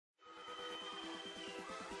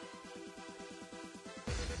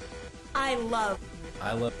I love.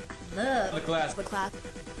 The class. The class.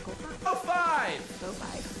 Oh, 5. Go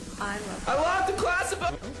 5. I love. I love the class of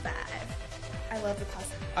 05. I love the class.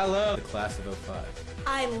 I love the class of 05.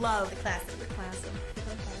 I love the class of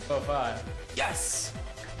 05. 05. Yes!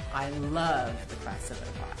 I love the class of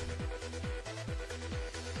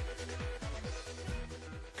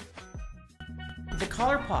 05. The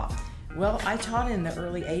collar pop. Well, I taught in the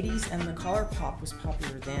early 80s, and the collar pop was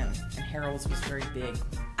popular then, and Harold's was very big.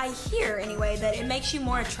 I hear, anyway, that it makes you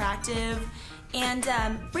more attractive and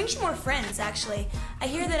brings you more friends, actually. I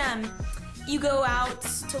hear that you go out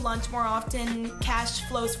to lunch more often, cash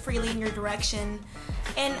flows freely in your direction,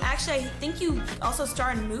 and actually I think you also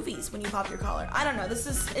star in movies when you pop your collar. I don't know,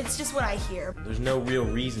 it's just what I hear. There's no real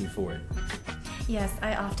reason for it. Yes,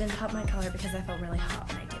 I often pop my collar because I feel really hot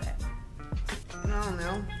when I do it. I don't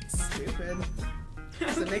know. Stupid.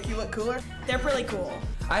 Does it make you look cooler? They're really cool.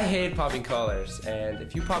 I hate popping collars, and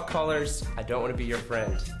if you pop collars, I don't want to be your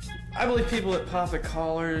friend. I believe people that pop their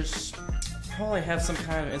collars probably have some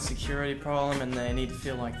kind of insecurity problem and they need to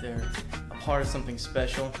feel like they're a part of something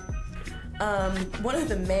special. One of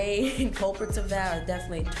the main culprits of that are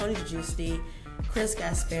definitely Tony Giusti, Chris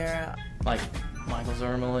Gaspera. Like Michael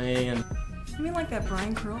Zermely and... You mean like that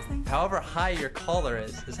Brian Curl thing? However high your collar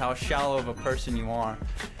is how shallow of a person you are.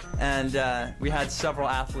 And we had several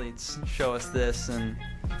athletes show us this, and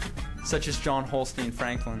such as John Holstein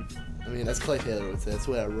Franklin. I mean, as Clay Taylor would say, that's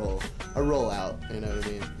the way I roll. I roll out, you know what I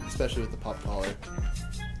mean? Especially with the pop collar.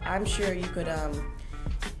 I'm sure you could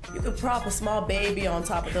prop a small baby on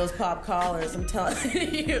top of those pop collars, I'm telling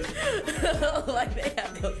you. Like they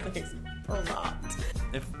have those things propped.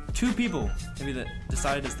 If two people maybe that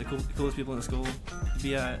decided as the coolest people in the school, it'd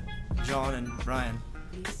be John and Brian.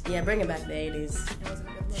 Yeah, bringing back the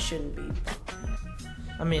 80s. Shouldn't be.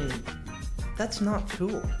 I mean, that's not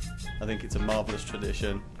cool. I think it's a marvelous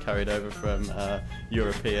tradition carried over from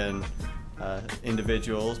European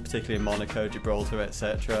individuals, particularly in Monaco, Gibraltar,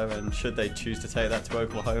 etc. And should they choose to take that to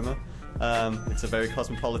Oklahoma, it's a very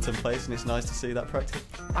cosmopolitan place, and it's nice to see that practice.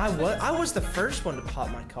 I was the first one to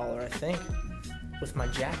pop my collar, I think, with my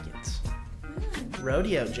jackets.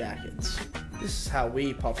 Rodeo jackets. This is how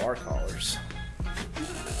we pop our collars.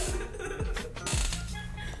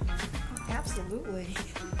 Absolutely.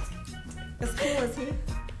 As cool as he.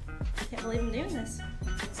 Can't believe I'm doing this.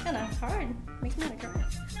 It's kind of hard. Makes me want to cry.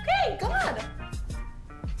 Okay, God!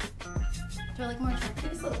 Do I look more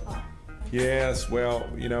attractive? This little pop. Yes, well,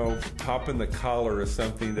 you know, popping the collar is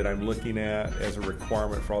something that I'm looking at as a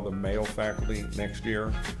requirement for all the male faculty next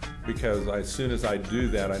year, because as soon as I do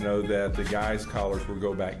that, I know that the guys' collars will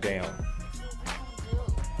go back down.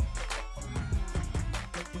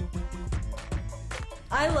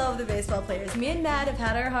 I love the baseball players. Me and Matt have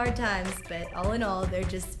had our hard times, but all in all, they're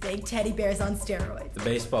just big teddy bears on steroids. The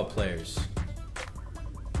baseball players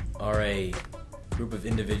are a group of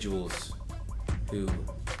individuals who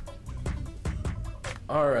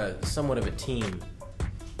are somewhat of a team,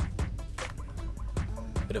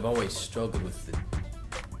 but have always struggled with the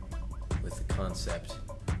concept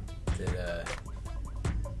that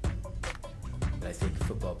I think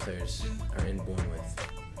football players are inborn with.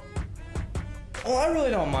 Well, I really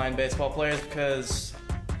don't mind baseball players because,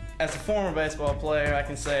 as a former baseball player, I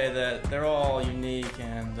can say that they're all unique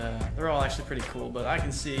and they're all actually pretty cool. But I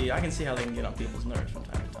can see how they can get on people's nerves from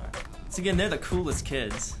time to time. So again, they're the coolest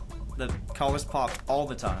kids. The collars popped all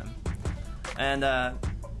the time, and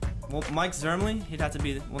well, Mike Zermely, he'd have to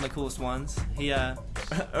be one of the coolest ones. He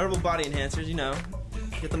herbal body enhancers, you know,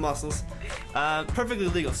 get the muscles. Perfectly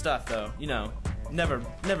legal stuff, though. You know, never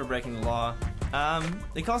breaking the law.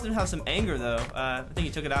 It caused him to have some anger, though. I think he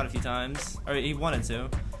took it out a few times, or he wanted to.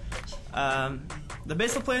 The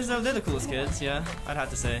baseball players, though, they're the coolest kids, yeah, I'd have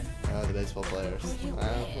to say. The baseball players.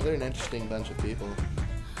 Well, they're an interesting bunch of people.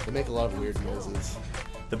 They make a lot of weird noises.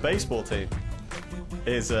 The baseball team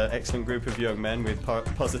is an excellent group of young men with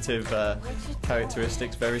positive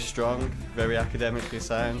characteristics, very strong, very academically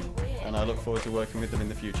sound, and I look forward to working with them in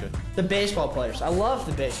the future. The baseball players. I love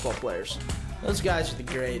the baseball players. Those guys are the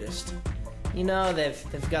greatest. You know,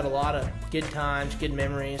 they've got a lot of good times, good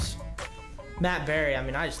memories. Matt Berry, I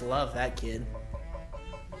mean, I just love that kid.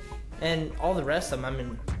 And all the rest of them, I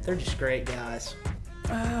mean, they're just great guys.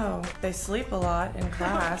 Oh, they sleep a lot in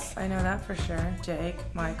class. I know that for sure. Jake,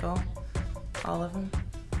 Michael, all of them.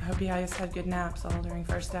 I hope you guys had good naps all during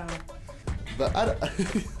first hour. But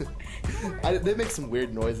they make some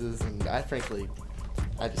weird noises, and I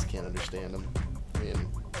just can't understand them. I mean,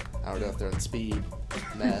 I don't know if they're on speed,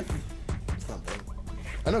 meth, something.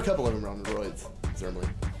 I know a couple of them are on roids, certainly.